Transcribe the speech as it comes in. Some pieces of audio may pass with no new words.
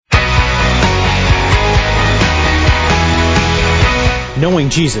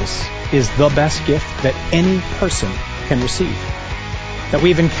Knowing Jesus is the best gift that any person can receive. That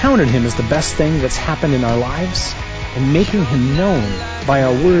we've encountered Him is the best thing that's happened in our lives, and making Him known by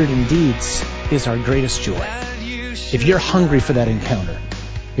our word and deeds is our greatest joy. If you're hungry for that encounter,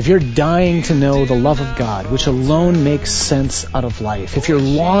 if you're dying to know the love of God, which alone makes sense out of life, if you're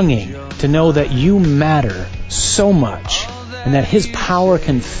longing to know that you matter so much and that His power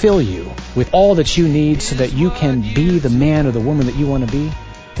can fill you with all that you need so that you can be the man or the woman that you want to be,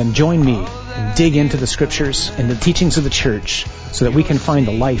 then join me and dig into the Scriptures and the teachings of the church so that we can find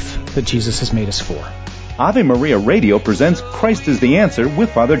the life that Jesus has made us for. Ave Maria Radio presents Christ is the Answer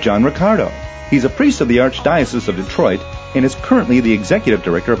with Father John Riccardo. He's a priest of the Archdiocese of Detroit and is currently the executive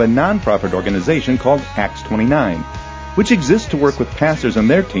director of a nonprofit organization called Acts 29, which exists to work with pastors and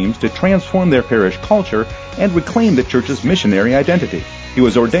their teams to transform their parish culture and reclaim the church's missionary identity. He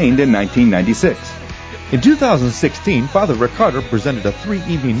was ordained in 1996. In 2016, Father Riccardo presented a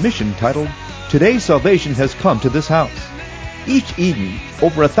 3-evening mission titled, Today Salvation Has Come to This House. Each evening,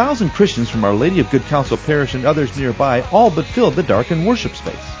 over 1,000 Christians from Our Lady of Good Counsel Parish and others nearby all but filled the darkened worship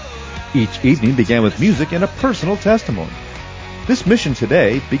space. Each evening began with music and a personal testimony. This mission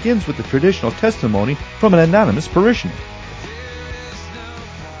today begins with the traditional testimony from an anonymous parishioner.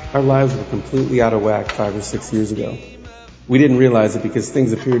 Our lives were completely out of whack 5 or 6 years ago. We didn't realize it because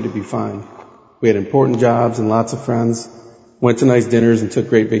things appeared to be fine. We had important jobs and lots of friends, went to nice dinners and took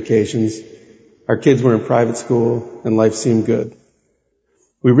great vacations. Our kids were in private school and life seemed good.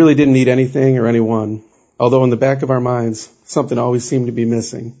 We really didn't need anything or anyone, although in the back of our minds, something always seemed to be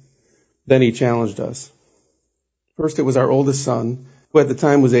missing. Then He challenged us. First, it was our oldest son, who at the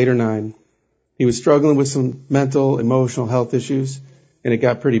time was 8 or 9. He was struggling with some mental, emotional health issues, and it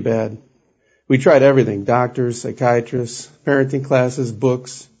got pretty bad. We tried everything, doctors, psychiatrists, parenting classes,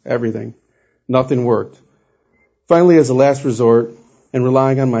 books, everything. Nothing worked. Finally, as a last resort, and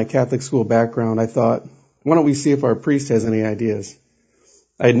relying on my Catholic school background, I thought, why don't we see if our priest has any ideas?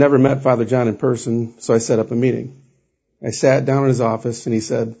 I had never met Father John in person, so I set up a meeting. I sat down in his office, and he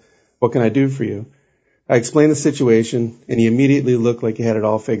said, "What can I do for you?" I explained the situation, and he immediately looked like he had it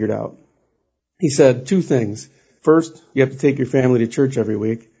all figured out. He said 2 things. First, you have to take your family to church every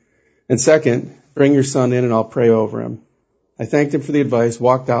week. And second, bring your son in and I'll pray over him. I thanked him for the advice,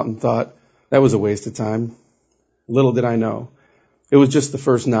 walked out and thought, that was a waste of time. Little did I know. It was just the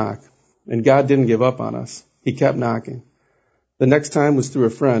first knock. And God didn't give up on us. He kept knocking. The next time was through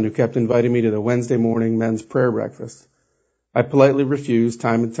a friend who kept inviting me to the Wednesday morning men's prayer breakfast. I politely refused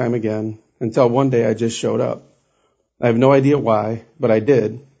time and time again until one day I just showed up. I have no idea why, but I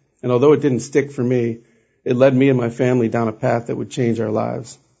did. And although it didn't stick for me, it led me and my family down a path that would change our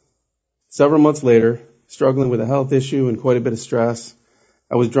lives. Several months later, struggling with a health issue and quite a bit of stress,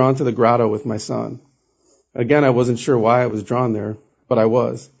 I was drawn to the grotto with my son. Again, I wasn't sure why I was drawn there, but I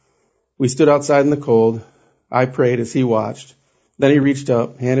was. We stood outside in the cold. I prayed as he watched. Then he reached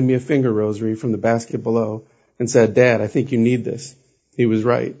up, handed me a finger rosary from the basket below, and said, "Dad, I think you need this." He was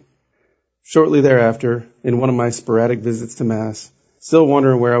right. Shortly thereafter, in one of my sporadic visits to Mass, still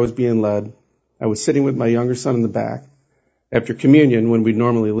wondering where I was being led, I was sitting with my younger son in the back. After communion, when we'd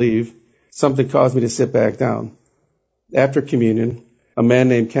normally leave, something caused me to sit back down. After communion, a man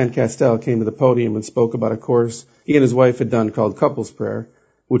named Ken Castell came to the podium and spoke about a course he and his wife had done called Couples Prayer,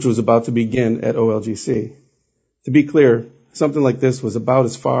 which was about to begin at OLGC. To be clear, something like this was about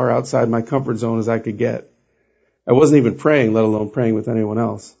as far outside my comfort zone as I could get. I wasn't even praying, let alone praying with anyone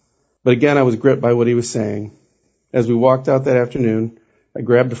else. But again, I was gripped by what he was saying. As we walked out that afternoon, I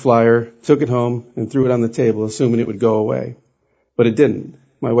grabbed a flyer, took it home, and threw it on the table, assuming it would go away. But it didn't.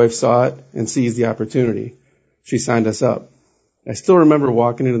 My wife saw it and seized the opportunity. She signed us up. I still remember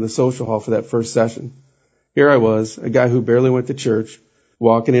walking into the social hall for that first session. Here I was, a guy who barely went to church,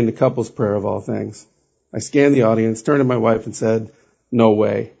 walking into couples prayer of all things. I scanned the audience, turned to my wife and said, "No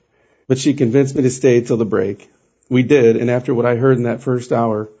way." But she convinced me to stay till the break. We did, and after what I heard in that first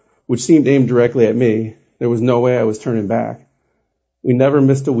hour, which seemed aimed directly at me, there was no way I was turning back. We never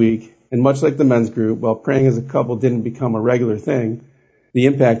missed a week, and much like the men's group, while praying as a couple didn't become a regular thing, the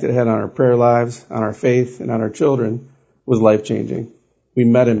impact it had on our prayer lives, on our faith, and on our children was life-changing. We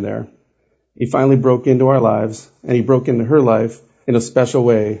met him there. He finally broke into our lives, and he broke into her life in a special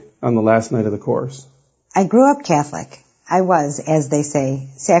way on the last night of the course. I grew up Catholic. I was, as they say,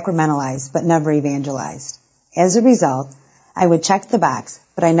 sacramentalized, but never evangelized. As a result, I would check the box,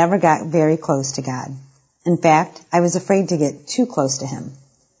 but I never got very close to God. In fact, I was afraid to get too close to Him.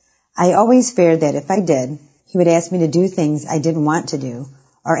 I always feared that if I did, He would ask me to do things I didn't want to do,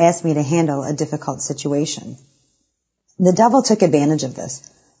 or ask me to handle a difficult situation. The devil took advantage of this,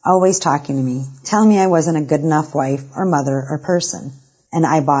 always talking to me, telling me I wasn't a good enough wife or mother or person. and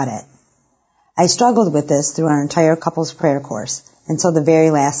I bought it. I struggled with this through our entire couples prayer course until the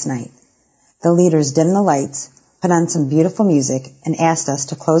very last night. The leaders dimmed the lights, put on some beautiful music, and asked us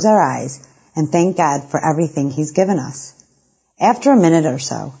to close our eyes and thank God for everything He's given us. After a minute or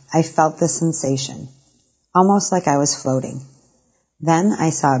so, I felt this sensation, almost like I was floating. Then I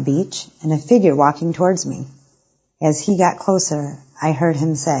saw a beach and a figure walking towards me. As he got closer, I heard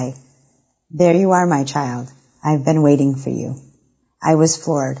him say, "There you are, my child. I've been waiting for you." I was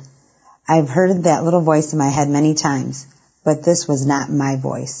floored. I've heard that little voice in my head many times, but this was not my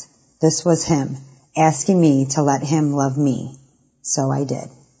voice. This was him, asking me to let him love me. So I did.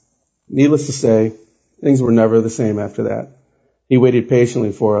 Needless to say, things were never the same after that. He waited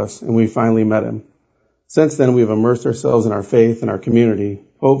patiently for us, and we finally met him. Since then, we have immersed ourselves in our faith and our community,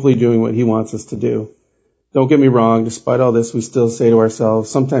 hopefully doing what he wants us to do. Don't get me wrong, despite all this, we still say to ourselves,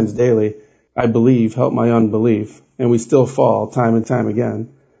 sometimes daily, "I believe, help my unbelief," and we still fall time and time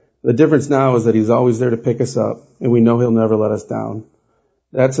again. The difference now is that he's always there to pick us up, and we know he'll never let us down.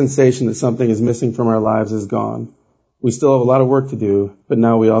 That sensation that something is missing from our lives is gone. We still have a lot of work to do, but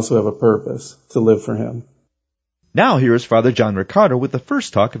now we also have a purpose, to live for him. Now here is Father John Ricardo with the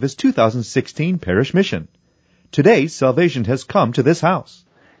first talk of his 2016 parish mission. Today, salvation has come to this house.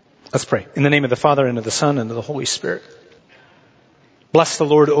 Let's pray. In the name of the Father, and of the Son, and of the Holy Spirit. Bless the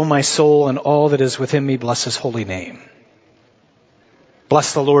Lord, O my soul, and all that is within me, bless his holy name.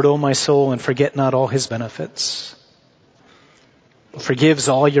 Bless the Lord, O my soul, and forget not all his benefits. Who forgives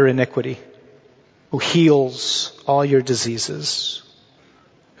all your iniquity, who heals all your diseases,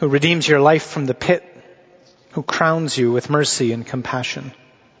 who redeems your life from the pit, who crowns you with mercy and compassion,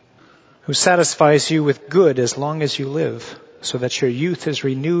 who satisfies you with good as long as you live, so that your youth is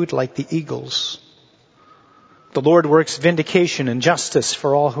renewed like the eagles. The Lord works vindication and justice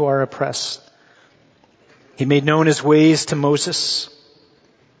for all who are oppressed. He made known his ways to Moses,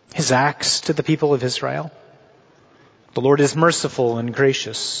 his acts to the people of Israel. The Lord is merciful and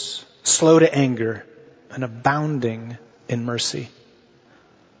gracious, slow to anger, and abounding in mercy.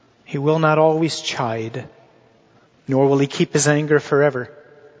 He will not always chide, nor will he keep his anger forever.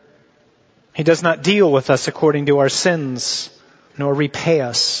 He does not deal with us according to our sins, nor repay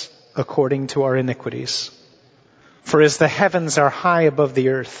us according to our iniquities. For as the heavens are high above the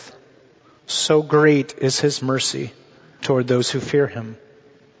earth, so great is his mercy toward those who fear him.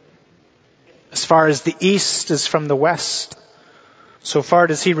 As far as the east is from the west, so far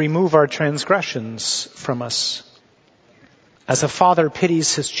does he remove our transgressions from us. As a father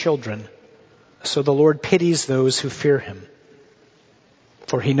pities his children, so the Lord pities those who fear him.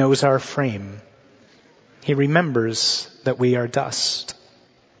 For he knows our frame. He remembers that we are dust.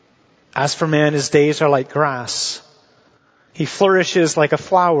 As for man, his days are like grass. He flourishes like a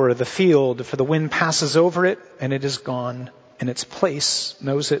flower of the field, for the wind passes over it, and it is gone, and its place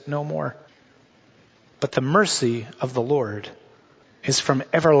knows it no more. But the mercy of the Lord is from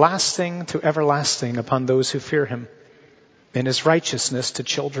everlasting to everlasting upon those who fear him, and his righteousness to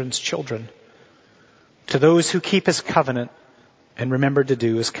children's children, to those who keep his covenant and remember to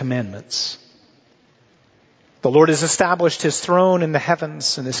do his commandments. The Lord has established his throne in the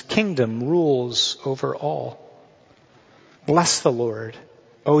heavens, and his kingdom rules over all. Bless the Lord,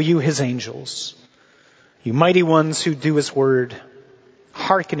 O you his angels, you mighty ones who do his word,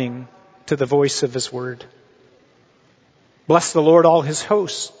 hearkening to the voice of his word. Bless the Lord, all his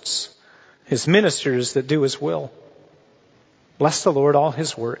hosts, his ministers that do his will. Bless the Lord, all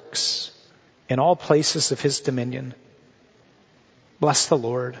his works, in all places of his dominion. Bless the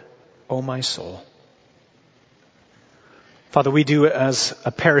Lord, O my soul. Father, we do as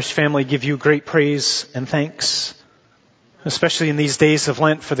a parish family give you great praise and thanks, especially in these days of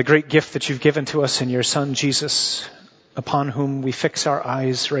Lent, for the great gift that you've given to us in your Son, Jesus, upon whom we fix our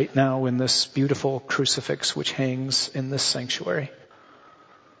eyes right now in this beautiful crucifix which hangs in this sanctuary.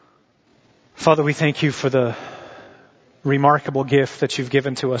 Father, we thank you for the remarkable gift that you've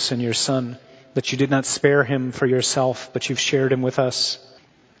given to us in your Son, that you did not spare him for yourself, but you've shared him with us.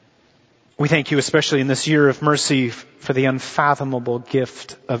 We thank you especially in this year of mercy for the unfathomable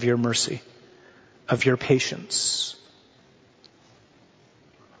gift of your mercy, of your patience.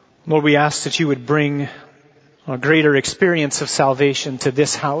 Lord, we ask that you would bring a greater experience of salvation to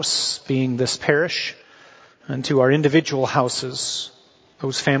this house, being this parish, and to our individual houses,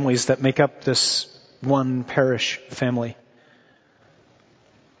 those families that make up this one parish family.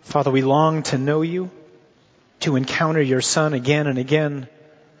 Father, we long to know you, to encounter your Son again and again.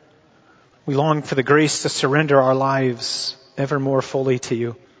 We long for the grace to surrender our lives ever more fully to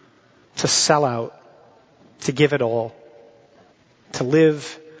you, to sell out, to give it all, to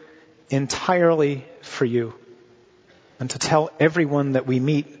live entirely for you. and to tell everyone that we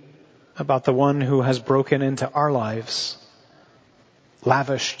meet about the one who has broken into our lives,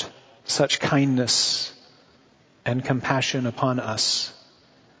 lavished such kindness and compassion upon us.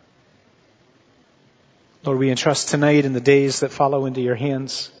 Lord, we entrust tonight and the days that follow into your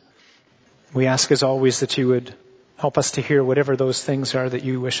hands. We ask as always that you would help us to hear whatever those things are that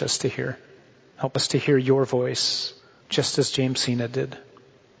you wish us to hear. Help us to hear your voice, just as Jamesina did.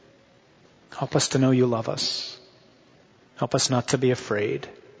 Help us to know you love us. Help us not to be afraid.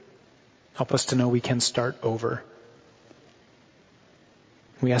 Help us to know we can start over.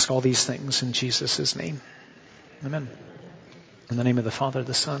 We ask all these things in Jesus' name. Amen. In the name of the Father,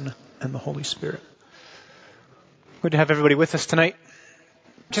 the Son, and the Holy Spirit. Good to have everybody with us tonight.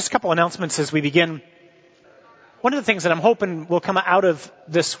 Just a couple announcements as we begin. One of the things that I'm hoping will come out of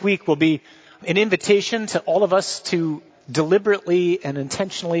this week will be an invitation to all of us to deliberately and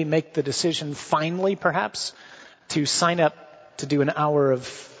intentionally make the decision, finally perhaps, to sign up to do an hour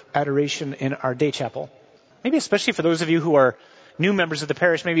of adoration in our day chapel. Maybe especially for those of you who are new members of the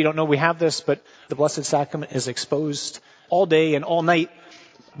parish, maybe you don't know we have this, but the Blessed Sacrament is exposed all day and all night.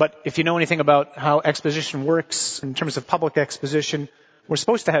 But if you know anything about how exposition works in terms of public exposition, we're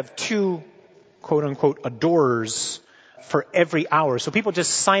supposed to have 2 quote-unquote adorers for every hour. So people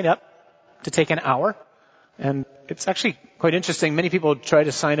just sign up to take an hour. And it's actually quite interesting. Many people try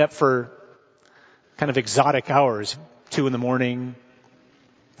to sign up for kind of exotic hours, 2 a.m,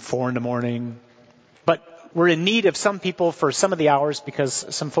 4 a.m. But we're in need of some people for some of the hours because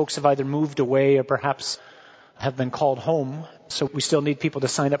some folks have either moved away or perhaps have been called home. So we still need people to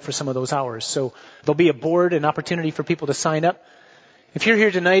sign up for some of those hours. So there'll be a board, an opportunity for people to sign up. If you're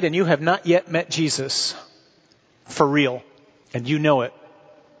here tonight and you have not yet met Jesus for real, and you know it,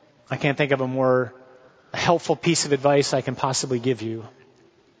 I can't think of a more helpful piece of advice I can possibly give you.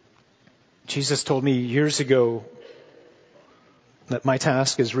 Jesus told me years ago that my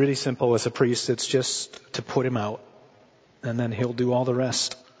task is really simple as a priest. It's just to put him out, and then he'll do all the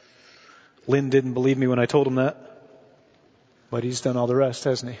rest. Lynn didn't believe me when I told him that, but he's done all the rest,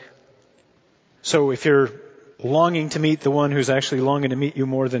 hasn't he? So if you're longing to meet the one who's actually longing to meet you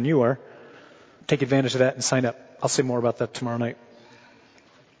more than you are, take advantage of that and sign up. I'll say more about that tomorrow night.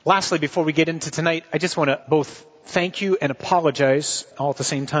 Lastly, before we get into tonight, I just want to both thank you and apologize all at the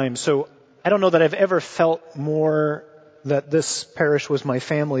same time. So I don't know that I've ever felt more that this parish was my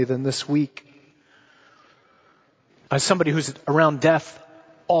family than this week. As somebody who's around death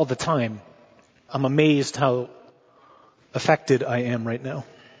all the time, I'm amazed how affected I am right now.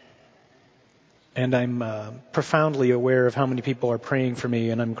 And I'm profoundly aware of how many people are praying for me,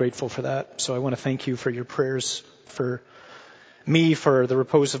 and I'm grateful for that. So I want to thank you for your prayers for me, for the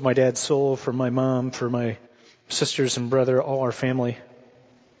repose of my dad's soul, for my mom, for my sisters and brother, all our family.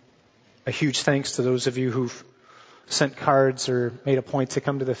 A huge thanks to those of you who've sent cards or made a point to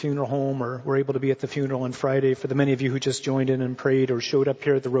come to the funeral home or were able to be at the funeral on Friday. For the many of you who just joined in and prayed or showed up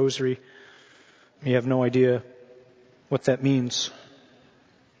here at the Rosary, you have no idea what that means.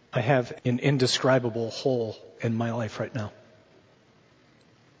 I have an indescribable hole in my life right now.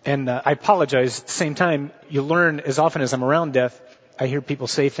 And I apologize. At the same time, you learn as often as I'm around death, I hear people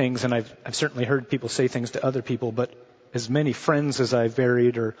say things, and I've certainly heard people say things to other people, but as many friends as I've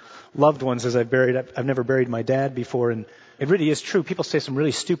buried or loved ones as I've buried, I've never buried my dad before. And it really is true. People say some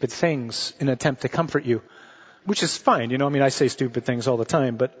really stupid things in an attempt to comfort you, which is fine. I say stupid things all the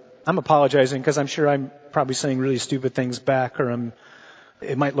time, but I'm apologizing because I'm sure I'm probably saying really stupid things back, or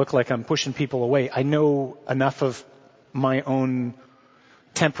it might look like I'm pushing people away. I know enough of my own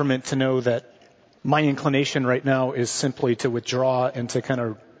temperament to know that my inclination right now is simply to withdraw and to kind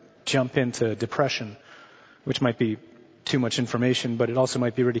of jump into depression, which might be too much information, but it also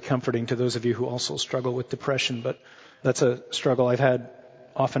might be really comforting to those of you who also struggle with depression. But that's a struggle I've had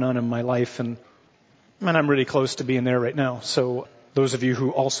off and on in my life, and I'm really close to being there right now. So those of you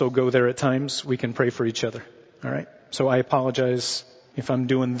who also go there at times, we can pray for each other. All right? So I apologize if I'm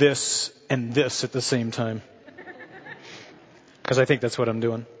doing this and this at the same time, because I think that's what I'm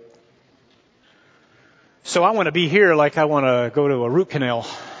doing. So I want to be here like I want to go to a root canal,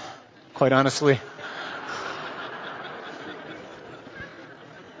 quite honestly.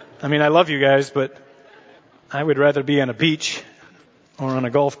 I love you guys, but I would rather be on a beach or on a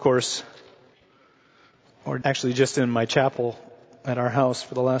golf course, or actually just in my chapel at our house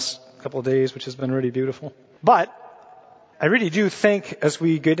for the last couple of days, which has been really beautiful. But I really do think as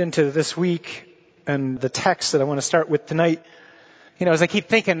we get into this week and the text that I want to start with tonight, as I keep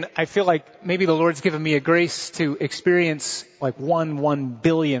thinking, I feel like maybe the Lord's given me a grace to experience like 1/1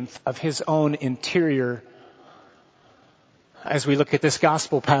 billionth of His own interior as we look at this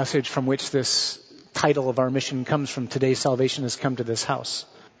gospel passage from which this title of our mission comes from Today Salvation Has Come to This House.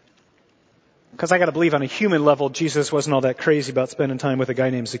 Because I got to believe on a human level, Jesus wasn't all that crazy about spending time with a guy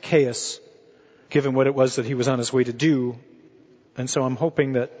named Zacchaeus, given what it was that he was on his way to do. And so I'm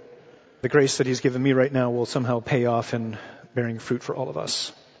hoping that the grace that he's given me right now will somehow pay off in bearing fruit for all of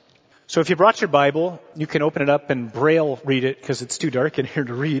us. So if you brought your Bible, you can open it up and Braille read it because it's too dark in here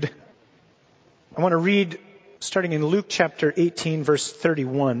to read. I want to read starting in Luke chapter 18, verse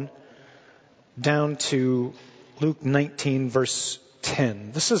 31, down to Luke 19, verse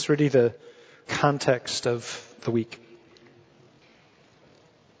 10. This is really the context of the week.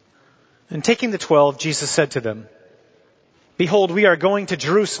 And taking the 12, Jesus said to them, "Behold, we are going to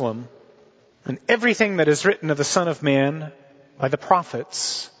Jerusalem, and everything that is written of the Son of Man by the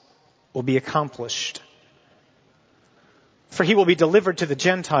prophets will be accomplished. For he will be delivered to the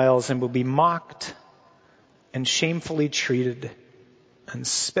Gentiles and will be mocked and shamefully treated and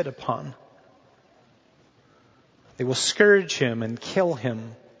spit upon. They will scourge him and kill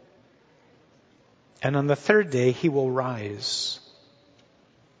him. And on the third day he will rise."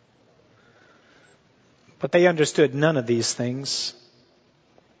 But they understood none of these things.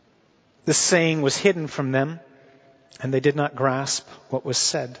 This saying was hidden from them, and they did not grasp what was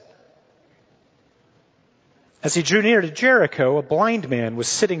said. As he drew near to Jericho, a blind man was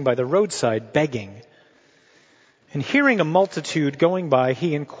sitting by the roadside begging. And hearing a multitude going by,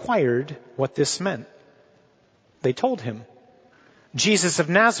 he inquired what this meant. They told him, "Jesus of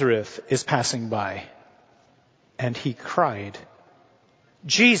Nazareth is passing by." And he cried,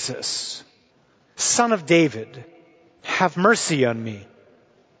 "Jesus, Son of David, have mercy on me."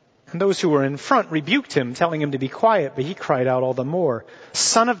 And those who were in front rebuked him, telling him to be quiet, but he cried out all the more,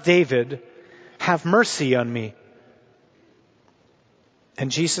 "Son of David, have mercy on me."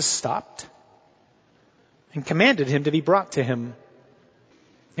 And Jesus stopped and commanded him to be brought to him.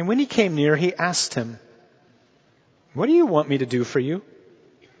 And when he came near, he asked him, "What do you want me to do for you?"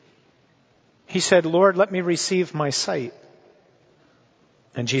 He said, "Lord, let me receive my sight."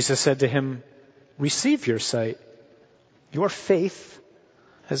 And Jesus said to him, "Receive your sight. Your faith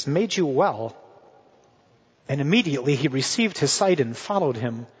has made you well." And immediately he received his sight and followed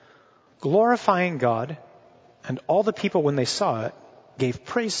him, glorifying God. And all the people, when they saw it, gave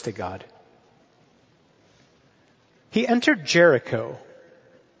praise to God. He entered Jericho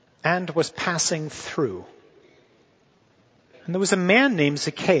and was passing through. And there was a man named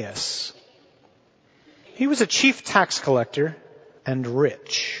Zacchaeus. He was a chief tax collector and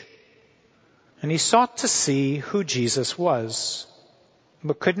rich. And he sought to see who Jesus was,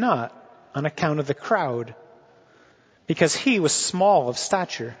 but could not on account of the crowd, because he was small of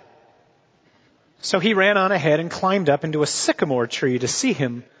stature. So he ran on ahead and climbed up into a sycamore tree to see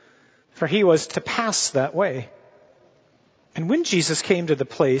him, for he was to pass that way. And when Jesus came to the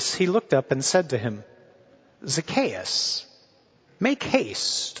place, he looked up and said to him, "Zacchaeus, make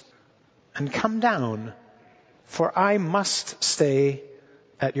haste and come down, for I must stay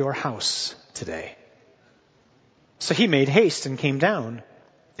at your house today." So he made haste and came down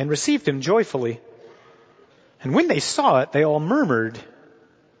and received him joyfully. And when they saw it, they all murmured,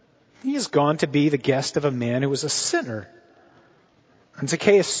 "He is gone to be the guest of a man who was a sinner." And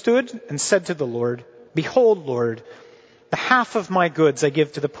Zacchaeus stood and said to the Lord, "Behold, Lord, the half of my goods I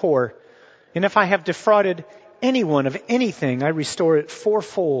give to the poor, and if I have defrauded anyone of anything, I restore it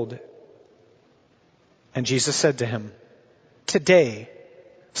fourfold." And Jesus said to him, "Today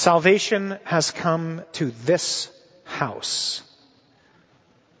salvation has come to this house,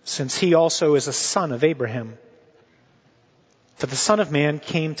 since he also is a son of Abraham. For the Son of Man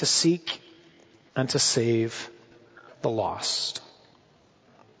came to seek and to save the lost."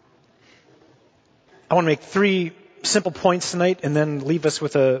 I want to make 3 simple points tonight and then leave us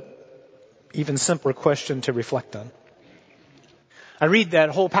with a even simpler question to reflect on. I read that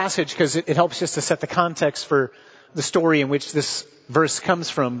whole passage because it helps just to set the context for the story in which this verse comes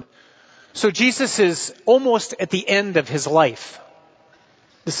from. So Jesus is almost at the end of his life.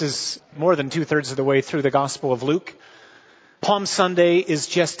 This is more than 2/3 of the way through the Gospel of Luke. Palm Sunday is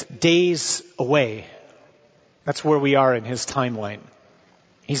just days away. That's where we are in his timeline.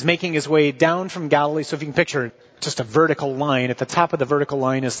 He's making his way down from Galilee. So if you can picture just a vertical line, at the top of the vertical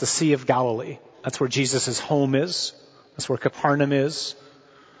line is the Sea of Galilee. That's where Jesus' home is. That's where Capernaum is.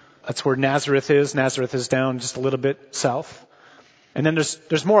 That's where Nazareth is. Nazareth is down just a little bit south. And then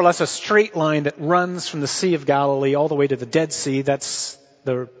there's more or less a straight line that runs from the Sea of Galilee all the way to the Dead Sea. That's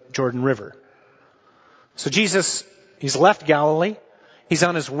the Jordan River. So Jesus, he's left Galilee. He's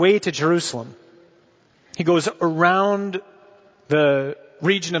on his way to Jerusalem. He goes around the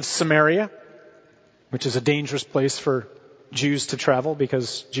region of Samaria, which is a dangerous place for Jews to travel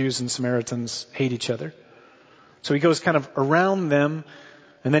because Jews and Samaritans hate each other. So he goes kind of around them,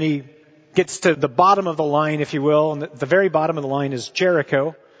 and then he gets to the bottom of the line, if you will, and the very bottom of the line is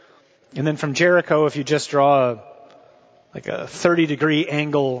Jericho. And then from Jericho, if you just draw a 30-degree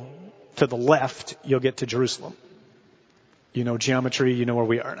angle to the left, you'll get to Jerusalem. You know geometry, you know where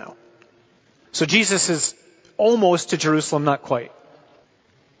we are now. So Jesus is almost to Jerusalem, not quite.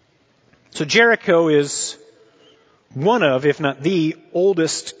 So Jericho is one of, if not the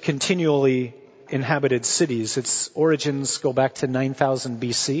oldest continually inhabited cities. Its origins go back to 9000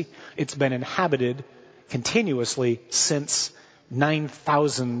 BC. It's been inhabited continuously since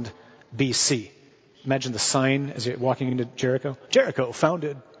 9000 BC. Imagine the sign as you're walking into Jericho. Jericho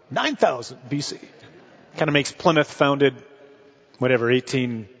founded 9000 BC. Kind of makes Plymouth founded,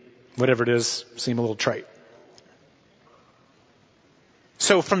 18, whatever it is, seem a little trite.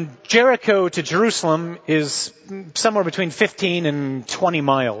 So from Jericho to Jerusalem is somewhere between 15 and 20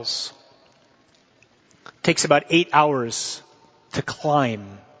 miles. Takes about 8 hours to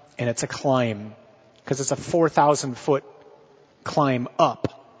climb, and it's a climb because it's a 4,000-foot climb up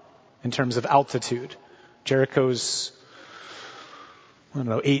in terms of altitude. Jericho's,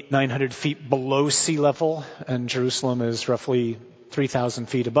 900 feet below sea level, and Jerusalem is roughly 3,000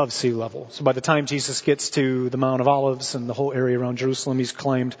 feet above sea level. So by the time Jesus gets to the Mount of Olives and the whole area around Jerusalem, he's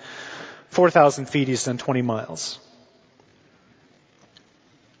climbed 4,000 feet, he's done 20 miles.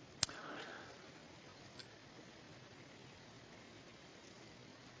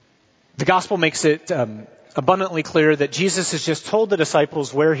 The gospel makes it abundantly clear that Jesus has just told the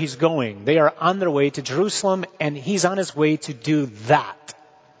disciples where he's going. They are on their way to Jerusalem, and he's on his way to do that.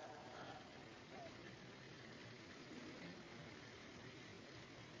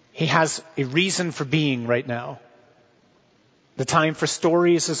 He has a reason for being right now. The time for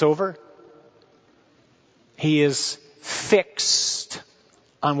stories is over. He is fixed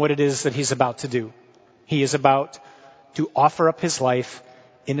on what it is that he's about to do. He is about to offer up his life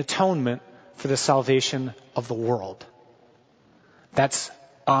in atonement for the salvation of the world. That's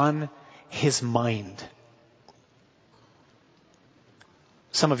on his mind.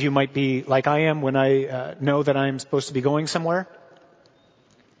 Some of you might be like I am when I know that I'm supposed to be going somewhere.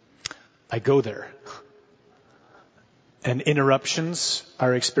 I go there. And interruptions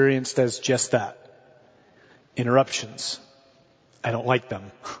are experienced as just that. Interruptions. I don't like them.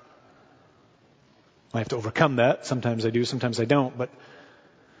 I have to overcome that. Sometimes I do, sometimes I don't. But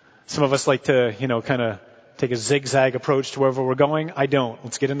some of us like to, kind of take a zigzag approach to wherever we're going. I don't.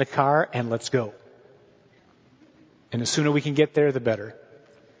 Let's get in the car and let's go. And the sooner we can get there, the better.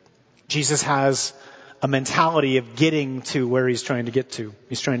 Jesus has a mentality of getting to where he's trying to get to.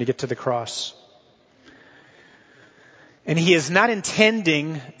 He's trying to get to the cross. And he is not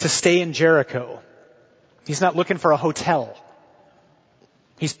intending to stay in Jericho. He's not looking for a hotel.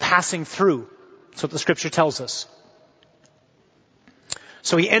 He's passing through. That's what the scripture tells us.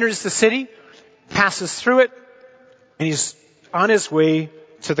 So he enters the city, passes through it, and he's on his way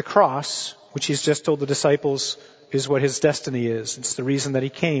to the cross, which he's just told the disciples is what his destiny is. It's the reason that he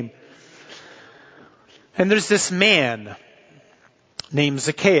came. And there's this man named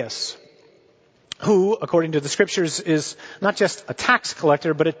Zacchaeus, who, according to the scriptures, is not just a tax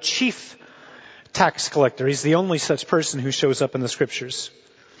collector, but a chief tax collector. He's the only such person who shows up in the scriptures.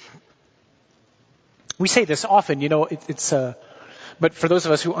 We say this often, but for those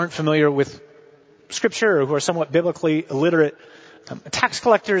of us who aren't familiar with scripture or who are somewhat biblically illiterate, tax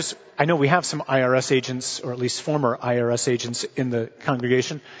collectors, I know we have some IRS agents, or at least former IRS agents in the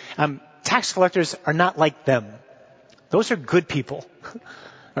congregation. Tax collectors are not like them. Those are good people.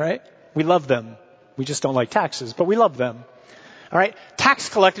 All right? We love them. We just don't like taxes, but we love them. All right? Tax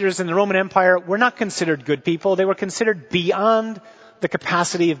collectors in the Roman Empire were not considered good people. They were considered beyond the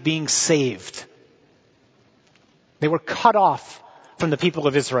capacity of being saved. They were cut off from the people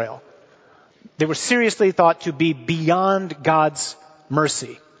of Israel. They were seriously thought to be beyond God's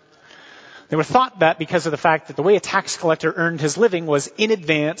mercy. They were thought that because of the fact that the way a tax collector earned his living was in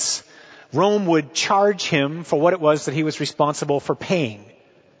advance. Rome would charge him for what it was that he was responsible for paying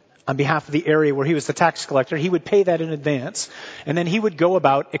on behalf of the area where he was the tax collector. He would pay that in advance, and then he would go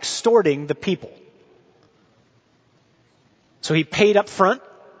about extorting the people. So he paid up front,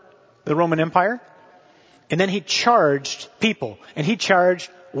 the Roman Empire, and then he charged people, and he charged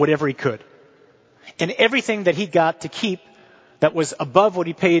whatever he could. And everything that he got to keep that was above what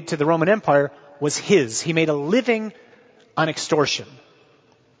he paid to the Roman Empire was his. He made a living on extortion.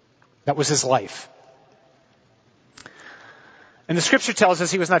 That was his life. And the scripture tells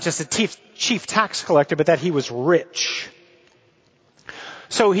us he was not just a chief tax collector, but that he was rich.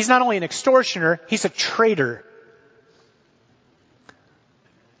 So he's not only an extortioner, he's a traitor.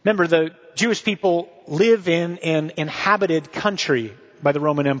 Remember, the Jewish people live in an inhabited country by the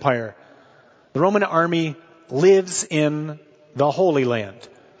Roman Empire. The Roman army lives in the Holy Land.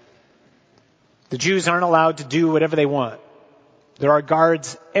 The Jews aren't allowed to do whatever they want. There are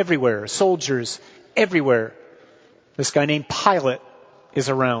guards everywhere, soldiers everywhere. This guy named Pilate is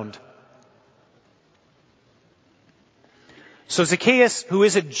around. So Zacchaeus, who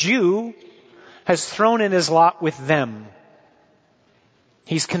is a Jew, has thrown in his lot with them.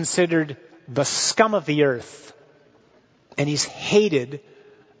 He's considered the scum of the earth, and he's hated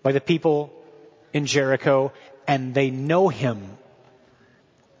by the people in Jericho, and they know him.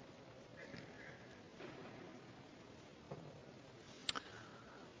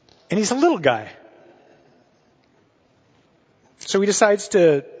 And he's a little guy. So he decides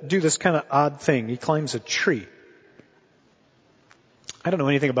to do this kind of odd thing. He climbs a tree. I don't know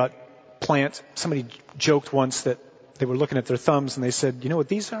anything about plants. Somebody joked once that they were looking at their thumbs and they said, you know what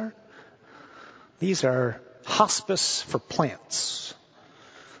these are? These are hospice for plants.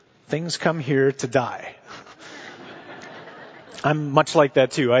 Things come here to die. I'm much like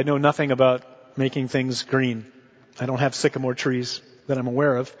that too. I know nothing about making things green. I don't have sycamore trees that I'm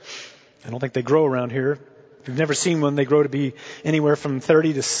aware of. I don't think they grow around here. If you've never seen one, they grow to be anywhere from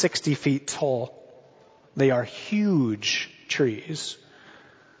 30 to 60 feet tall. They are huge trees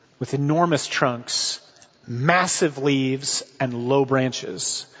with enormous trunks, massive leaves, and low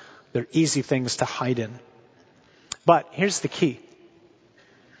branches. They're easy things to hide in. But here's the key.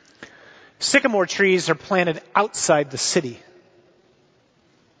 Sycamore trees are planted outside the city.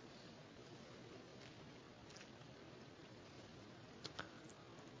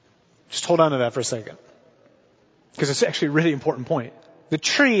 Just hold on to that for a second, because it's actually a really important point. The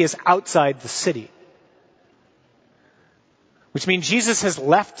tree is outside the city, which means Jesus has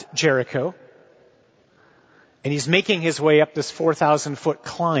left Jericho, and he's making his way up this 4,000-foot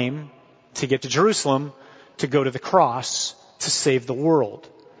climb to get to Jerusalem, to go to the cross, to save the world.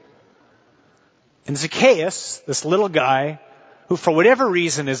 And Zacchaeus, this little guy, who for whatever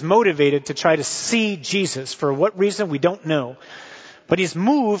reason is motivated to try to see Jesus, for what reason we don't know, but he's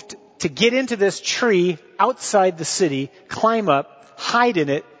moved to get into this tree outside the city, climb up, hide in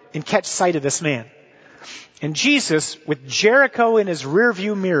it, and catch sight of this man. And Jesus, with Jericho in his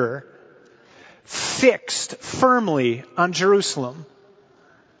rearview mirror, fixed firmly on Jerusalem,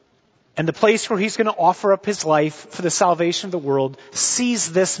 and the place where he's going to offer up his life for the salvation of the world,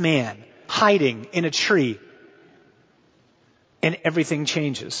 sees this man hiding in a tree, and everything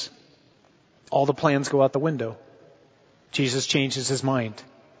changes. All the plans go out the window. Jesus changes his mind.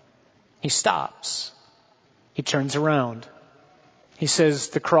 He stops. He turns around. He says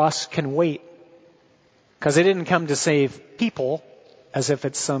the cross can wait, because I didn't come to save people as if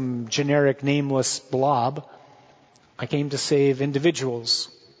it's some generic nameless blob. I came to save individuals.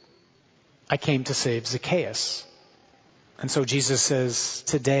 I came to save Zacchaeus. And so Jesus says,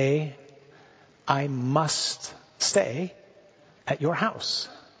 today I must stay at your house.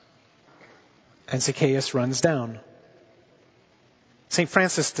 And Zacchaeus runs down. St.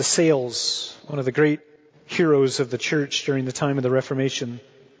 Francis de Sales, one of the great heroes of the church during the time of the Reformation,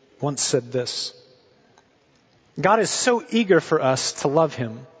 once said this: God is so eager for us to love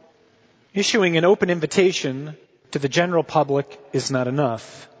him. Issuing an open invitation to the general public is not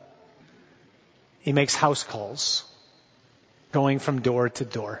enough. He makes house calls, going from door to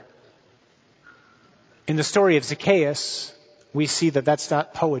door. In the story of Zacchaeus, we see that that's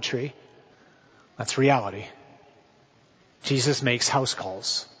not poetry, that's reality. Jesus makes house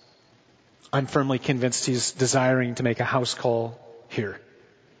calls. I'm firmly convinced he's desiring to make a house call here.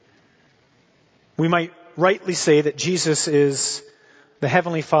 We might rightly say that Jesus is the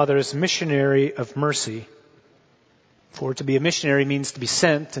Heavenly Father's missionary of mercy. For to be a missionary means to be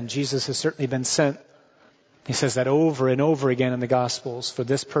sent, and Jesus has certainly been sent. He says that over and over again in the Gospels. For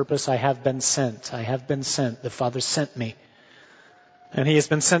this purpose I have been sent. I have been sent. The Father sent me. And he has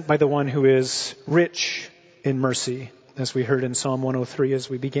been sent by the one who is rich in mercy, as we heard in Psalm 103 as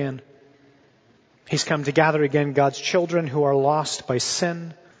we began. He's come to gather again God's children who are lost by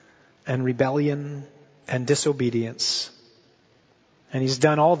sin and rebellion and disobedience. And he's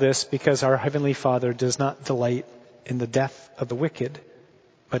done all this because our Heavenly Father does not delight in the death of the wicked,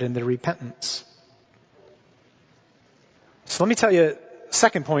 but in their repentance. So let me tell you,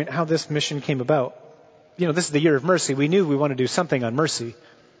 second point, how this mission came about. You know, this is the year of mercy. We knew we wanted to do something on mercy,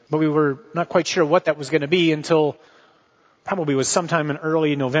 but we were not quite sure what that was going to be until probably was sometime in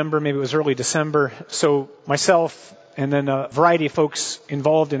early November, maybe it was early December. So myself and then a variety of folks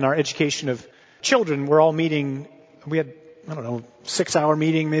involved in our education of children were all meeting. We had, 6-hour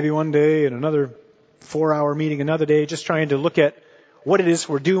meeting maybe one day and another 4-hour meeting another day, just trying to look at what it is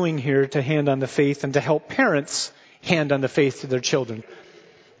we're doing here to hand on the faith and to help parents hand on the faith to their children.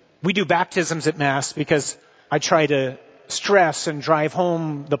 We do baptisms at Mass because I try to stress and drive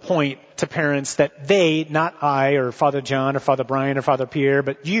home the point to parents that they, not I or Father John or Father Brian or Father Pierre,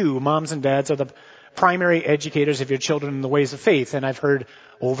 but you, moms and dads, are the primary educators of your children in the ways of faith. And I've heard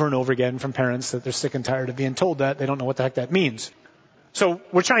over and over again from parents that they're sick and tired of being told that. They don't know what the heck that means. So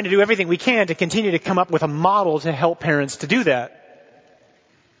we're trying to do everything we can to continue to come up with a model to help parents to do that.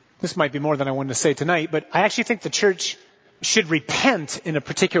 This might be more than I wanted to say tonight, but I actually think the church should repent in a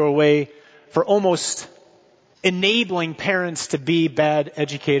particular way for almost enabling parents to be bad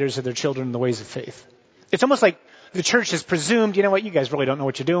educators of their children in the ways of faith. It's almost like the church has presumed, you know what, you guys really don't know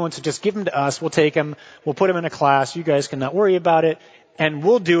what you're doing, so just give them to us, we'll take them, we'll put them in a class, you guys can not worry about it, and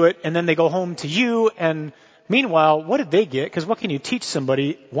we'll do it, and then they go home to you, and meanwhile, what did they get? Because what can you teach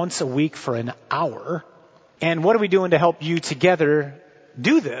somebody once a week for an hour? And what are we doing to help you together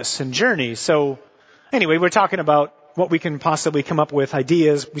do this and journey? So anyway, we're talking about what we can possibly come up with,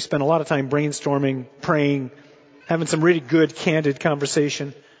 ideas. We spend a lot of time brainstorming, praying, having some really good, candid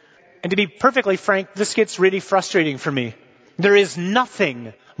conversation. And to be perfectly frank, this gets really frustrating for me. There is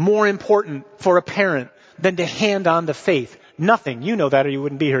nothing more important for a parent than to hand on the faith. Nothing. You know that or you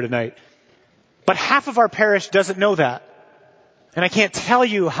wouldn't be here tonight. But half of our parish doesn't know that. And I can't tell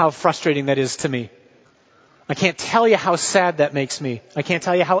you how frustrating that is to me. I can't tell you how sad that makes me. I can't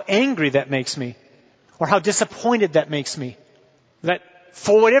tell you how angry that makes me. Or how disappointed that makes me. That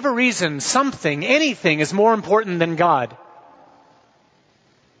for whatever reason, something, anything is more important than God.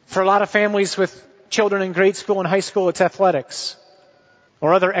 For a lot of families with children in grade school and high school, it's athletics.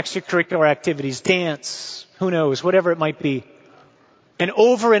 Or other extracurricular activities, dance, who knows, whatever it might be. And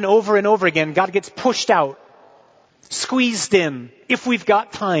over and over and over again, God gets pushed out, squeezed in, if we've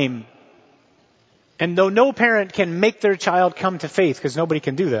got time. And though no parent can make their child come to faith, because nobody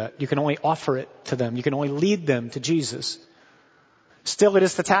can do that, you can only offer it to them. You can only lead them to Jesus. Still, it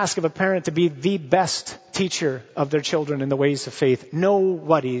is the task of a parent to be the best teacher of their children in the ways of faith.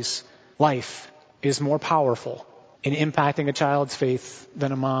 Nobody's life is more powerful in impacting a child's faith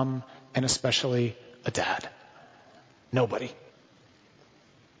than a mom, and especially a dad. Nobody.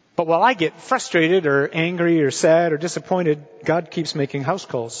 But while I get frustrated or angry or sad or disappointed, God keeps making house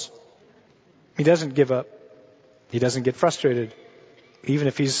calls. He doesn't give up. He doesn't get frustrated. Even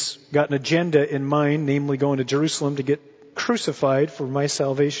if he's got an agenda in mind, namely going to Jerusalem to get crucified for my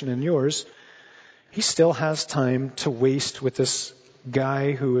salvation and yours, he still has time to waste with this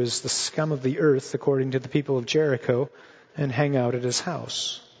guy who is the scum of the earth, according to the people of Jericho, and hang out at his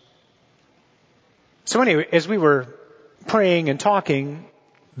house. So anyway, as we were praying and talking,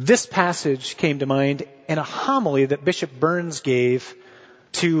 this passage came to mind in a homily that Bishop Burns gave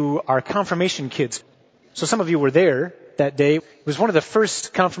to our confirmation kids. So some of you were there that day. It was one of the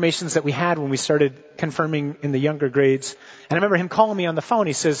first confirmations that we had when we started confirming in the younger grades. And I remember him calling me on the phone.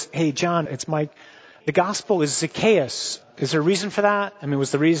 He says, "Hey, John, it's Mike. The gospel is Zacchaeus. Is there a reason for that? I mean,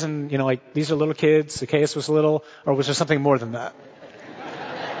 was the reason, like these are little kids, Zacchaeus was little, or was there something more than that?"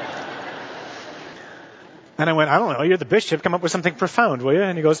 And I went, "I don't know. You're the bishop. Come up with something profound, will you?"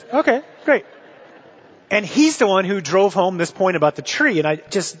 And he goes, "Okay, great." And he's the one who drove home this point about the tree, and I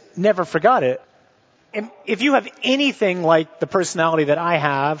just never forgot it. And if you have anything like the personality that I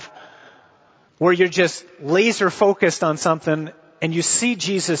have, where you're just laser focused on something and you see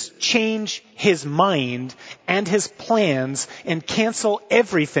Jesus change his mind and his plans and cancel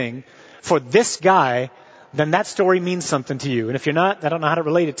everything for this guy, then that story means something to you. And if you're not, I don't know how to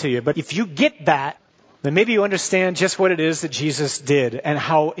relate it to you. But if you get that, then maybe you understand just what it is that Jesus did and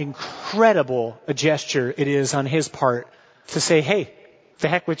how incredible a gesture it is on his part to say, "Hey, the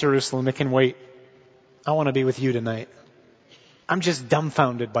heck with Jerusalem, it can wait. I want to be with you tonight." I'm just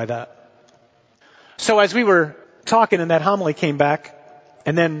dumbfounded by that. So as we were talking and that homily came back,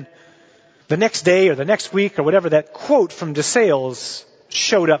 and then the next day or the next week or whatever, that quote from De Sales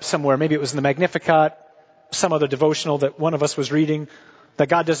showed up somewhere. Maybe it was in the Magnificat, some other devotional that one of us was reading, that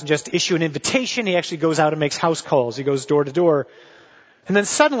God doesn't just issue an invitation, he actually goes out and makes house calls. He goes door to door. And then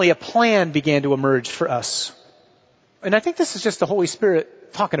suddenly a plan began to emerge for us. And I think this is just the Holy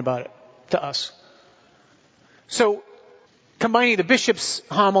Spirit talking about it to us. So, combining the bishop's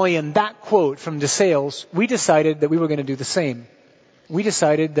homily and that quote from De Sales, we decided that we were going to do the same. We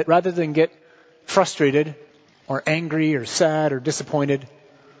decided that rather than get frustrated or angry or sad or disappointed,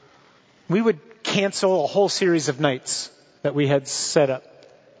 we would cancel a whole series of nights that we had set up.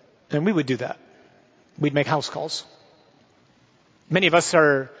 And we would do that. We'd make house calls. Many of us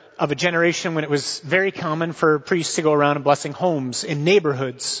are of a generation when it was very common for priests to go around and blessing homes in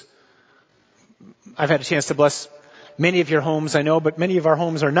neighborhoods. I've had a chance to bless Many of your homes, I know, but many of our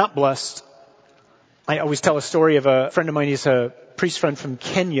homes are not blessed. I always tell a story of a friend of mine. He's a priest friend from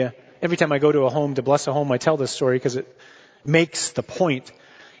Kenya. Every time I go to a home to bless a home, I tell this story because it makes the point.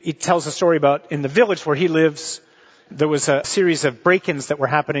 He tells a story about in the village where he lives, there was a series of break-ins that were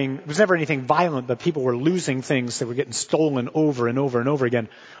happening. It was never anything violent, but people were losing things that were getting stolen over and over and over again.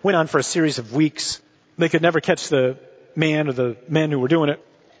 Went on for a series of weeks. They could never catch the man or the men who were doing it.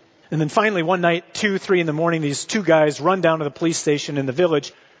 And then finally one night, 2, 3 in the morning, these two guys run down to the police station in the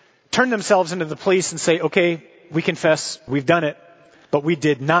village, turn themselves into the police and say, okay, we confess, we've done it, but we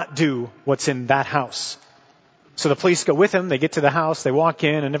did not do what's in that house. So the police go with them, they get to the house, they walk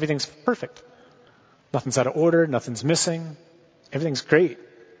in, and everything's perfect. Nothing's out of order, nothing's missing, everything's great.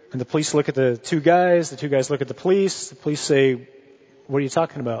 And the police look at the two guys look at the police say, what are you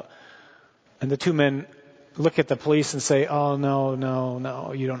talking about? And the two men look at the police and say, oh,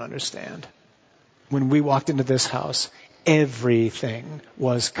 no, you don't understand. When we walked into this house, everything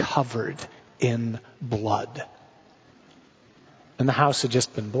was covered in blood. And the house had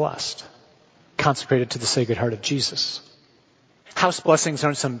just been blessed, consecrated to the Sacred Heart of Jesus. House blessings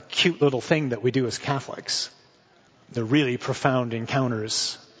aren't some cute little thing that we do as Catholics. They're really profound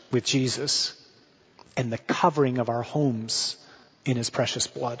encounters with Jesus and the covering of our homes in His precious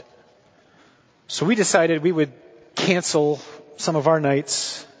blood. So we decided we would cancel some of our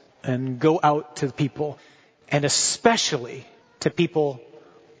nights and go out to people, and especially to people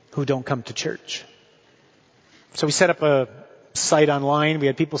who don't come to church. So we set up a site online. We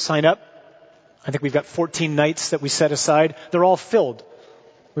had people sign up. I think we've got 14 nights that we set aside. They're all filled.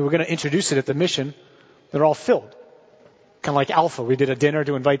 We were going to introduce it at the mission. They're all filled. Kind of like Alpha. We did a dinner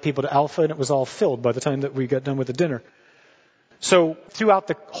to invite people to Alpha, and it was all filled by the time that we got done with the dinner. So throughout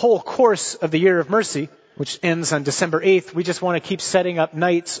the whole course of the Year of Mercy, which ends on December 8th, we just want to keep setting up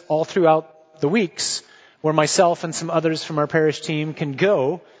nights all throughout the weeks where myself and some others from our parish team can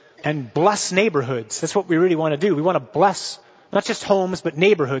go and bless neighborhoods. That's what we really want to do. We want to bless not just homes, but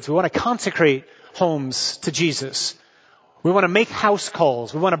neighborhoods. We want to consecrate homes to Jesus. We want to make house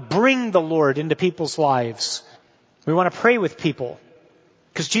calls. We want to bring the Lord into people's lives. We want to pray with people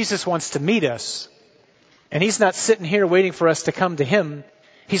because Jesus wants to meet us. And He's not sitting here waiting for us to come to Him.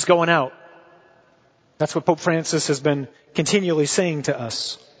 He's going out. That's what Pope Francis has been continually saying to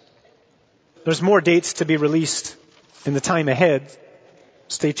us. There's more dates to be released in the time ahead.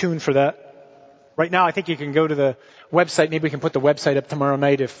 Stay tuned for that. Right now, I think you can go to the website. Maybe we can put the website up tomorrow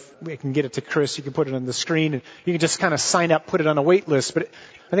night. If we can get it to Chris, you can put it on the screen. And you can just kind of sign up, put it on a wait list. But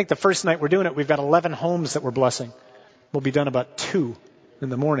I think the first night we're doing it, we've got 11 homes that we're blessing. We'll be done about 2 in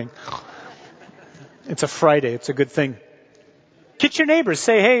the morning. It's a Friday. It's a good thing. Get your neighbors.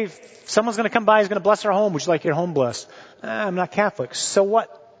 Say, hey, if someone's going to come by, who's going to bless our home. Would you like your home blessed? I'm not Catholic. So what?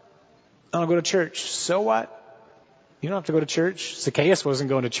 I don't go to church. So what? You don't have to go to church. Zacchaeus wasn't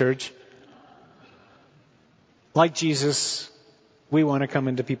going to church. Like Jesus, we want to come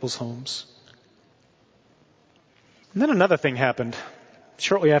into people's homes. And then another thing happened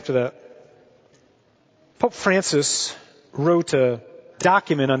shortly after that. Pope Francis wrote a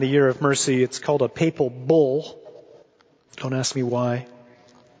document on the Year of Mercy. It's called a papal bull. Don't ask me why.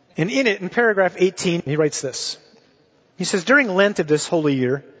 And in it, in paragraph 18, he writes this. He says, during Lent of this holy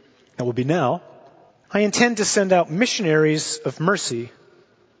year, that will be now, I intend to send out missionaries of mercy.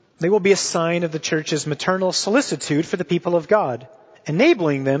 They will be a sign of the Church's maternal solicitude for the people of God,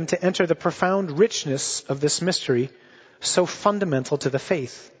 enabling them to enter the profound richness of this mystery so fundamental to the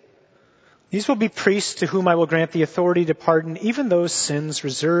faith. These will be priests to whom I will grant the authority to pardon even those sins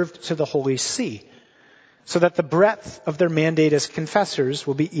reserved to the Holy See, so that the breadth of their mandate as confessors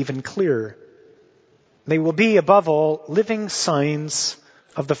will be even clearer. They will be, above all, living signs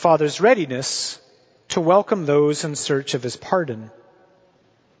of the Father's readiness to welcome those in search of His pardon.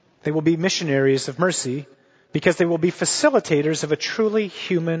 They will be missionaries of mercy because they will be facilitators of a truly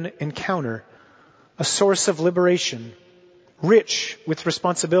human encounter, a source of liberation, rich with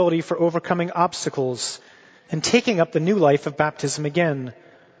responsibility for overcoming obstacles and taking up the new life of baptism again.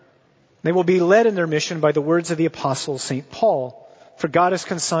 They will be led in their mission by the words of the Apostle St. Paul, for God has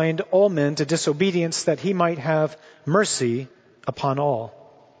consigned all men to disobedience that He might have mercy upon all.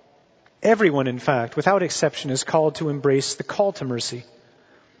 Everyone, in fact, without exception, is called to embrace the call to mercy.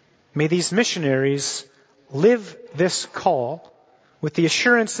 May these missionaries live this call with the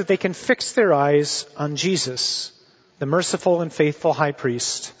assurance that they can fix their eyes on Jesus, the merciful and faithful high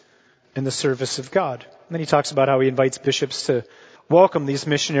priest, in the service of God. And then he talks about how he invites bishops to welcome these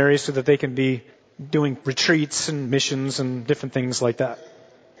missionaries so that they can be doing retreats and missions and different things like that.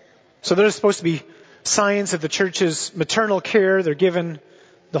 So there's supposed to be signs of the Church's maternal care. They're given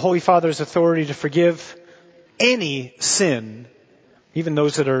the Holy Father's authority to forgive any sin, even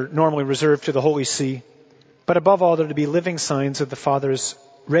those that are normally reserved to the Holy See. But above all, they're to be living signs of the Father's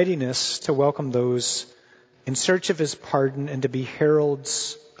readiness to welcome those in search of his pardon and to be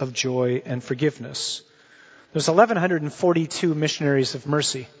heralds of joy and forgiveness. There's 1,142 missionaries of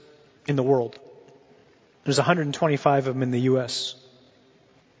mercy in the world. There's 125 of them in the U.S.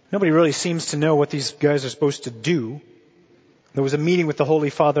 Nobody really seems to know what these guys are supposed to do. There was a meeting with the Holy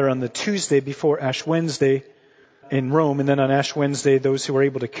Father on the Tuesday before Ash Wednesday in Rome, and then on Ash Wednesday, those who were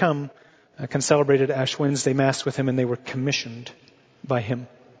able to come can celebrate Ash Wednesday Mass with him, and they were commissioned by him.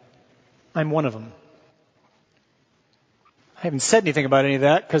 I'm one of them. I haven't said anything about any of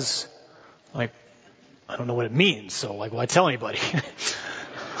that because, I don't know what it means, so why tell anybody?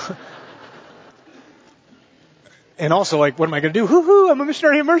 And also, what am I going to do? Hoo-hoo, I'm a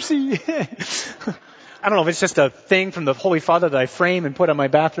missionary of mercy. I don't know if it's just a thing from the Holy Father that I frame and put on my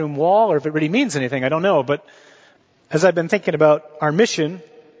bathroom wall, or if it really means anything. I don't know. But as I've been thinking about our mission,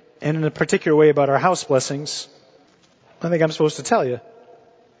 and in a particular way about our house blessings, I think I'm supposed to tell you.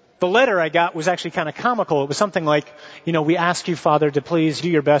 The letter I got was actually kind of comical. It was something like, we ask you, Father, to please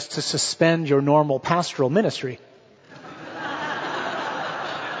do your best to suspend your normal pastoral ministry.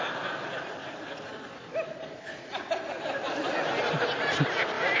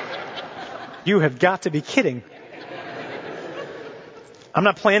 You have got to be kidding. I'm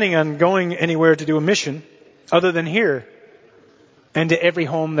not planning on going anywhere to do a mission other than here and to every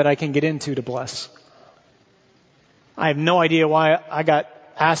home that I can get into to bless. I have no idea why I got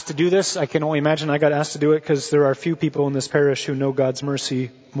asked to do this. I can only imagine I got asked to do it because there are few people in this parish who know God's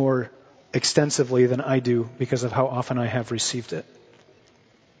mercy more extensively than I do because of how often I have received it.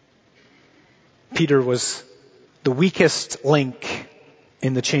 Peter was the weakest link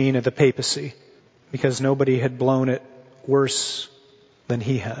in the chain of the papacy because nobody had blown it worse than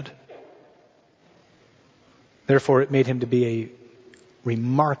he had. Therefore, it made him to be a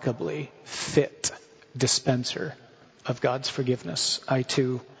remarkably fit dispenser of God's forgiveness. I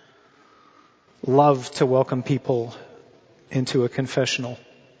too love to welcome people into a confessional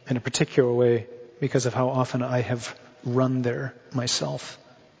in a particular way because of how often I have run there myself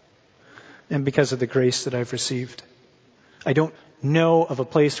and because of the grace that I've received. I don't know of a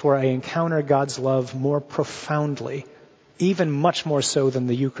place where I encounter God's love more profoundly, even much more so than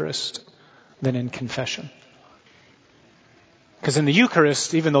the Eucharist, than in confession. Because in the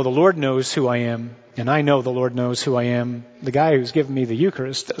Eucharist, even though the Lord knows who I am, and I know the Lord knows who I am, the guy who's given me the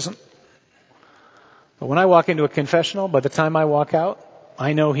Eucharist doesn't. But when I walk into a confessional, by the time I walk out,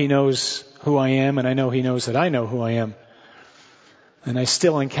 I know he knows who I am, and I know he knows that I know who I am. And I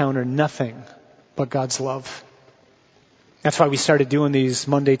still encounter nothing but God's love. That's why we started doing these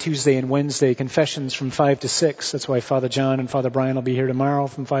Monday, Tuesday, and Wednesday confessions from 5 to 6. That's why Father John and Father Brian will be here tomorrow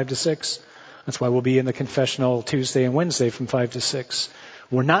from 5 to 6. That's why we'll be in the confessional Tuesday and Wednesday from 5 to 6.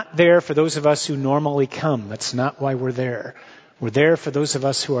 We're not there for those of us who normally come. That's not why we're there. We're there for those of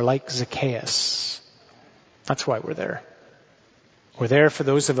us who are like Zacchaeus. That's why we're there. We're there for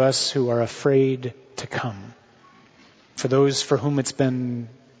those of us who are afraid to come. For those for whom it's been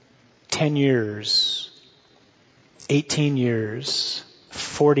 10 years, 18 years,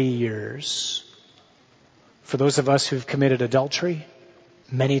 40 years. For those of us who've committed adultery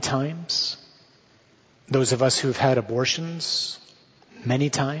many times. Those of us who've had abortions many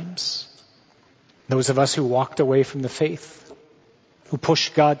times. Those of us who walked away from the faith, who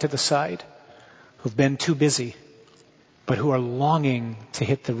pushed God to the side, who've been too busy, but who are longing to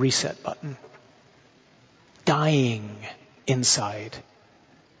hit the reset button. Dying inside.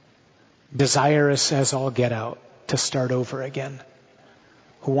 Desirous as all get out to start over again.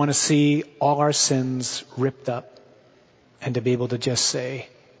 Who want to see all our sins ripped up and to be able to just say,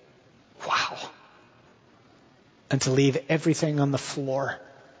 wow. And to leave everything on the floor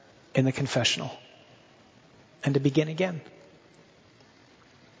in the confessional and to begin again.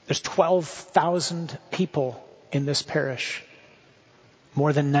 There's 12,000 people in this parish.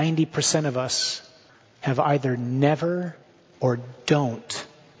 More than 90% of us have either never or don't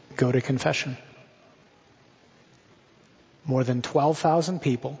go to confession. More than 12,000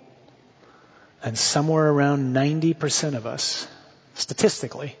 people, and somewhere around 90% of us,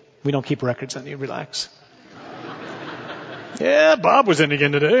 statistically, we don't keep records on you, relax. Yeah, Bob was in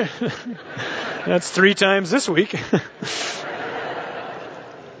again today. That's 3 times this week.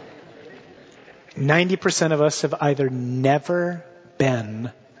 90% of us have either never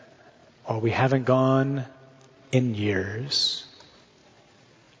been or we haven't gone in years.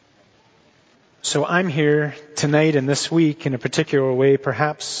 So I'm here tonight and this week in a particular way,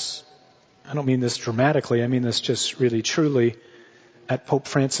 perhaps, I don't mean this dramatically, I mean this just really truly, at Pope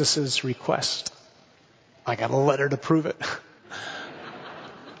Francis's request. I got a letter to prove it.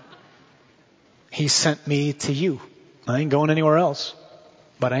 He sent me to you. I ain't going anywhere else,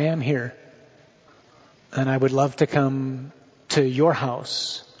 but I am here. And I would love to come to your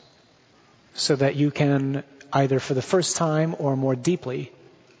house so that you can either for the first time or more deeply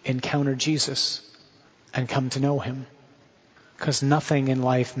encounter Jesus and come to know him. Because nothing in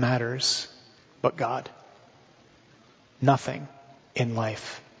life matters but God. Nothing in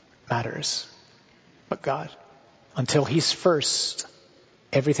life matters but God. Until he's first,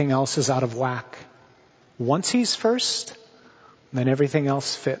 everything else is out of whack. Once he's first, then everything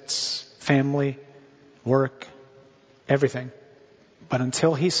else fits. Family, work, everything. But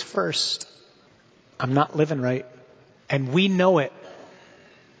until he's first, I'm not living right. And we know it.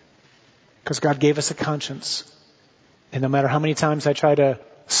 Because God gave us a conscience. And no matter how many times I try to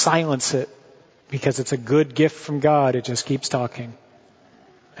silence it, because it's a good gift from God, it just keeps talking.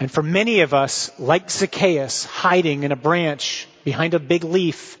 And for many of us, like Zacchaeus, hiding in a branch behind a big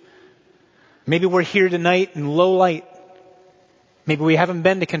leaf, maybe we're here tonight in low light. Maybe we haven't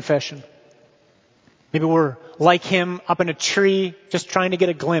been to confession. Maybe we're like him up in a tree just trying to get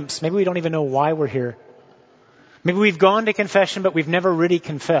a glimpse. Maybe we don't even know why we're here. Maybe we've gone to confession, but we've never really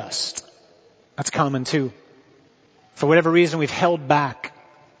confessed. That's common too. For whatever reason, we've held back.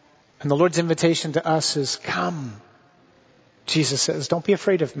 And the Lord's invitation to us is, come. Jesus says, don't be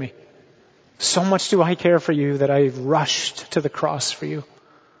afraid of me. So much do I care for you that I've rushed to the cross for you.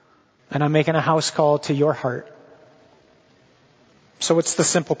 And I'm making a house call to your heart. So what's the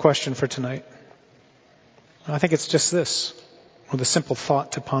simple question for tonight? I think it's just this, or the simple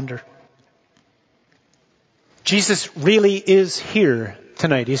thought to ponder. Jesus really is here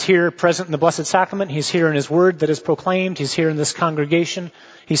tonight. He's here present in the Blessed Sacrament. He's here in his word that is proclaimed. He's here in this congregation.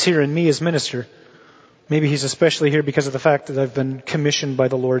 He's here in me as minister. Maybe he's especially here because of the fact that I've been commissioned by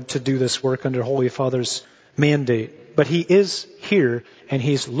the Lord to do this work under Holy Father's mandate. But he is here, and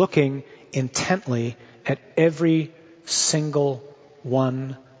he's looking intently at every single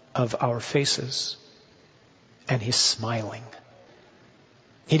one of our faces. And he's smiling.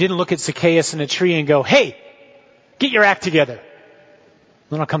 He didn't look at Zacchaeus in a tree and go, hey, get your act together.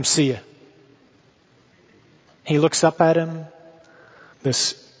 Then I'll come see you. He looks up at him,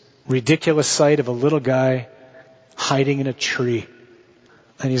 this ridiculous sight of a little guy hiding in a tree.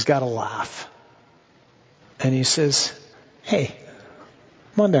 And he's got a laugh. And he says, hey,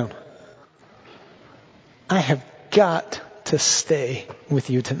 come on down. I have got to stay with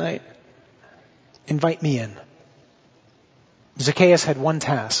you tonight. Invite me in. Zacchaeus had one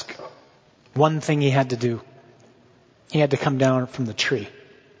task, one thing he had to do. He had to come down from the tree.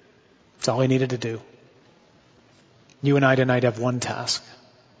 That's all he needed to do. You and I tonight have one task.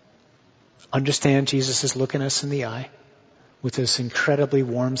 Understand Jesus is looking us in the eye with this incredibly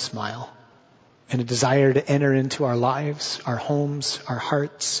warm smile and a desire to enter into our lives, our homes, our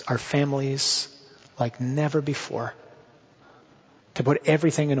hearts, our families like never before. To put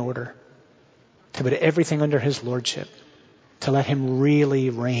everything in order. To put everything under his lordship. To let him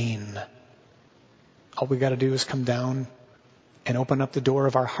really reign. All we got to do is come down and open up the door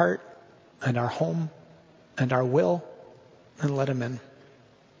of our heart and our home and our will and let him in.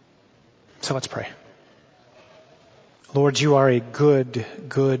 So let's pray. Lord, you are a good,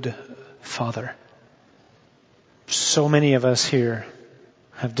 good Father. So many of us here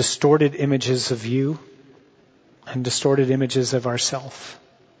have distorted images of you and distorted images of ourselves.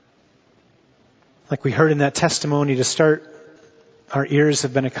 Like we heard in that testimony to start, our ears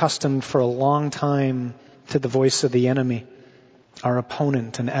have been accustomed for a long time to the voice of the enemy, our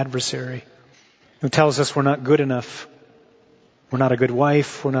opponent and adversary, who tells us we're not good enough. We're not a good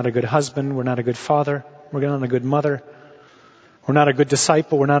wife. We're not a good husband. We're not a good father. We're not a good mother. We're not a good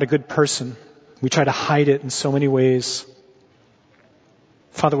disciple. We're not a good person. We try to hide it in so many ways.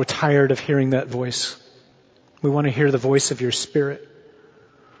 Father, we're tired of hearing that voice. We want to hear the voice of your Spirit.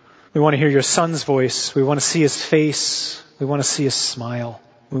 We want to hear your Son's voice. We want to see his face. We want to see his smile.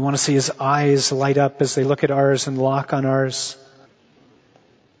 We want to see his eyes light up as they look at ours and lock on ours.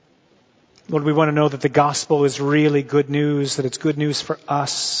 Lord, we want to know that the gospel is really good news, that it's good news for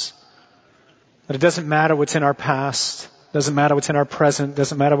us. That it doesn't matter what's in our past, doesn't matter what's in our present,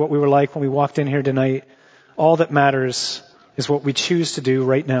 doesn't matter what we were like when we walked in here tonight. All that matters is what we choose to do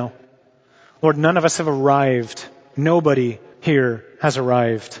right now. Lord, none of us have arrived. Nobody here has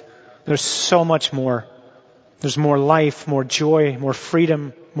arrived. There's so much more. There's more life, more joy, more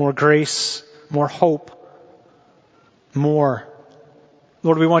freedom, more grace, more hope, more.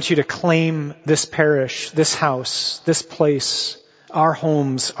 Lord, we want you to claim this parish, this house, this place, our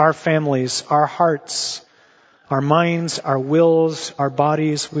homes, our families, our hearts, our minds, our wills, our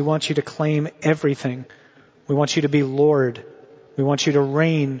bodies. We want you to claim everything We want you to be Lord. We want you to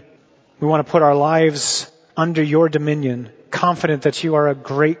reign. We want to put our lives under your dominion, confident that you are a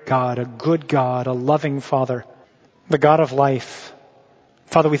great God, a good God, a loving Father, the God of life.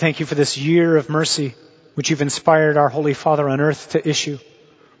 Father, we thank you for this year of mercy, which you've inspired our Holy Father on earth to issue.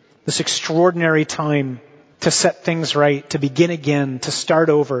 This extraordinary time to set things right, to begin again, to start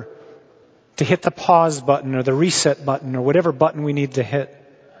over, to hit the pause button or the reset button or whatever button we need to hit.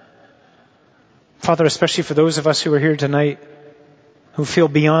 Father, especially for those of us who are here tonight who feel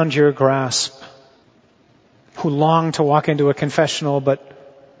beyond your grasp, who long to walk into a confessional but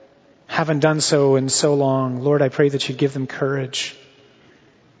haven't done so in so long, Lord, I pray that you'd give them courage.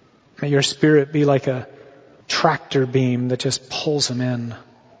 May your Spirit be like a tractor beam that just pulls them in.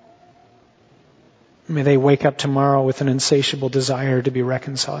 May they wake up tomorrow with an insatiable desire to be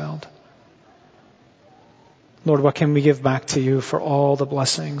reconciled. Lord, what can we give back to you for all the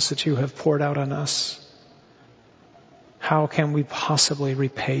blessings that you have poured out on us? How can we possibly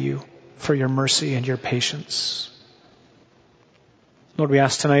repay you for your mercy and your patience? Lord, we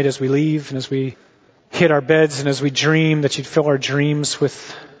ask tonight as we leave and as we hit our beds and as we dream that you'd fill our dreams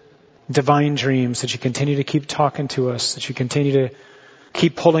with divine dreams, that you continue to keep talking to us, that you continue to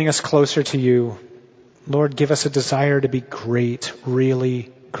keep pulling us closer to you. Lord, give us a desire to be great,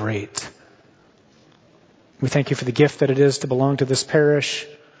 really great. We thank you for the gift that it is to belong to this parish,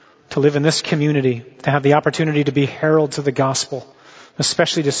 to live in this community, to have the opportunity to be heralds of the gospel,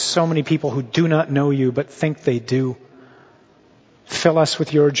 especially to so many people who do not know you but think they do. Fill us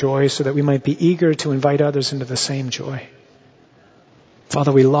with your joy so that we might be eager to invite others into the same joy.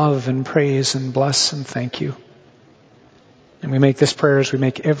 Father, we love and praise and bless and thank you. And we make this prayer as we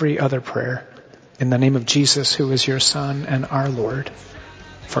make every other prayer in the name of Jesus, who is your Son and our Lord,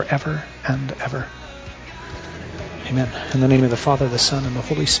 forever and ever. Amen. In the name of the Father, the Son, and the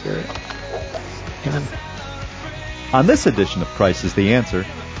Holy Spirit. Amen. On this edition of Christ is the Answer,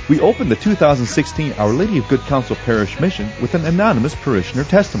 we opened the 2016 Our Lady of Good Counsel Parish Mission with an anonymous parishioner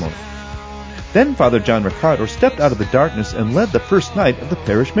testimony. Then Father John Ricardo stepped out of the darkness and led the first night of the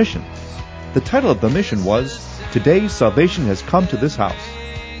parish mission. The title of the mission was, Today Salvation Has Come to This House.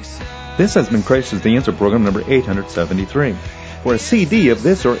 This has been Christ is the Answer program number 873. For a CD of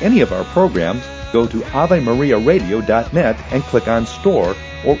this or any of our programs, go to AveMariaRadio.net and click on Store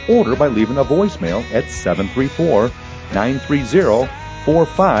or order by leaving a voicemail at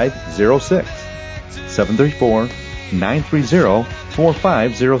 734-930-4506.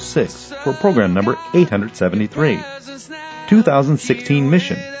 734-930-4506 for program number 873. 2016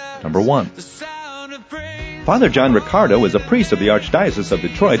 Mission, number 1. Father John Ricardo is a priest of the Archdiocese of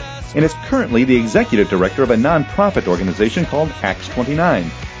Detroit and is currently the executive director of a non-profit organization called Acts 29,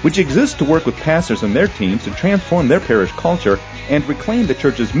 which exists to work with pastors and their teams to transform their parish culture and reclaim the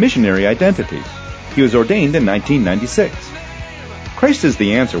church's missionary identity. He was ordained in 1996. Christ is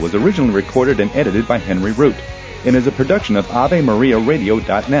the Answer was originally recorded and edited by Henry Root and is a production of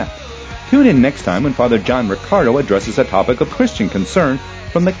AveMariaRadio.net. Tune in next time when Father John Ricardo addresses a topic of Christian concern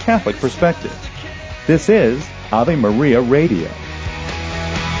from the Catholic perspective. This is Ave Maria Radio.